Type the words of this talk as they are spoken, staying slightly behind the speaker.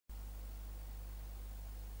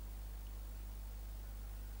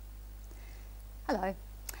Hello,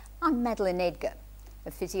 I'm Madeleine Edgar,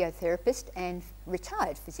 a physiotherapist and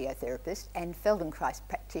retired physiotherapist and Feldenkrais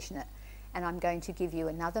practitioner, and I'm going to give you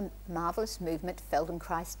another Marvellous Movement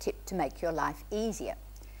Feldenkrais tip to make your life easier.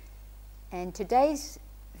 And today's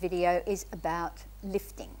video is about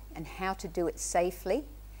lifting and how to do it safely.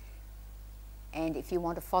 And if you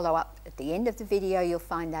want to follow up at the end of the video, you'll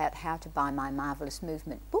find out how to buy my Marvellous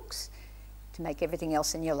Movement books to make everything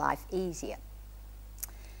else in your life easier.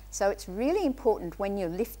 So it's really important when you're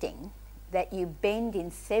lifting that you bend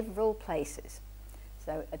in several places.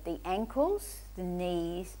 So at the ankles, the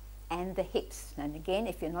knees and the hips. And again,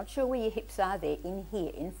 if you're not sure where your hips are, they're in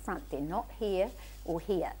here, in front. They're not here or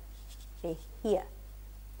here. They're here.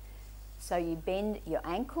 So you bend your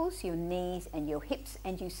ankles, your knees and your hips,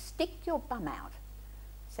 and you stick your bum out.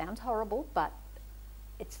 Sounds horrible, but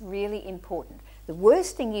it's really important. The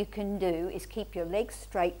worst thing you can do is keep your legs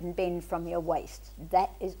straight and bend from your waist.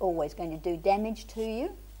 That is always going to do damage to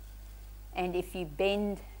you. And if you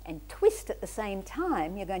bend and twist at the same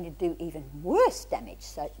time, you're going to do even worse damage.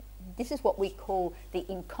 So this is what we call the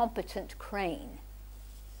incompetent crane.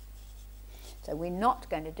 So we're not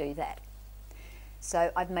going to do that.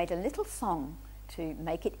 So I've made a little song to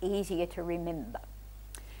make it easier to remember.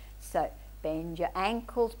 So bend your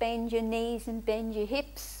ankles, bend your knees and bend your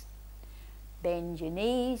hips. Bend your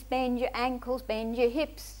knees, bend your ankles, bend your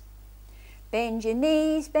hips. Bend your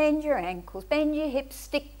knees, bend your ankles, bend your hips,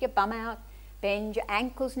 stick your bum out. Bend your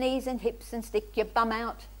ankles, knees and hips and stick your bum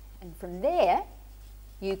out. And from there,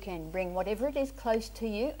 you can bring whatever it is close to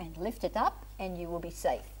you and lift it up and you will be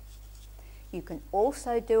safe. You can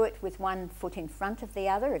also do it with one foot in front of the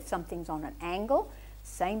other if something's on an angle.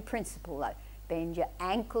 Same principle though. Bend your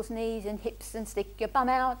ankles, knees and hips and stick your bum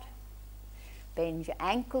out. Bend your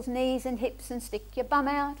ankles, knees and hips and stick your bum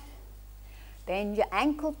out. Bend your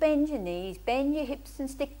ankles, bend your knees, bend your hips and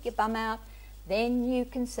stick your bum out. Then you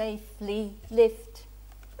can safely lift.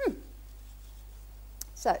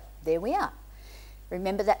 So there we are.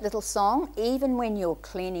 Remember that little song? Even when you're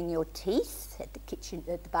cleaning your teeth at the kitchen,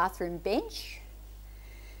 at the bathroom bench,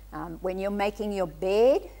 when you're making your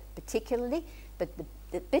bed particularly, but the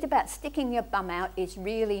bit about sticking your bum out is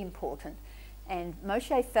really important. And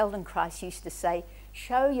Moshe Feldenkrais used to say,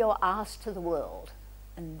 show your ass to the world,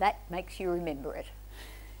 and that makes you remember it.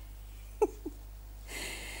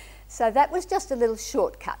 So that was just a little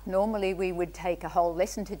shortcut. Normally we would take a whole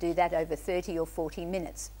lesson to do that over 30 or 40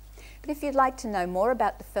 minutes. But if you'd like to know more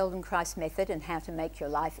about the Feldenkrais method and how to make your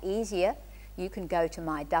life easier, you can go to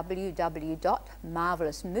my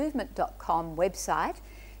www.marvellousmovement.com website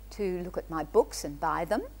to look at my books and buy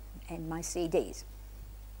them and my CDs.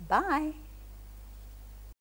 Bye.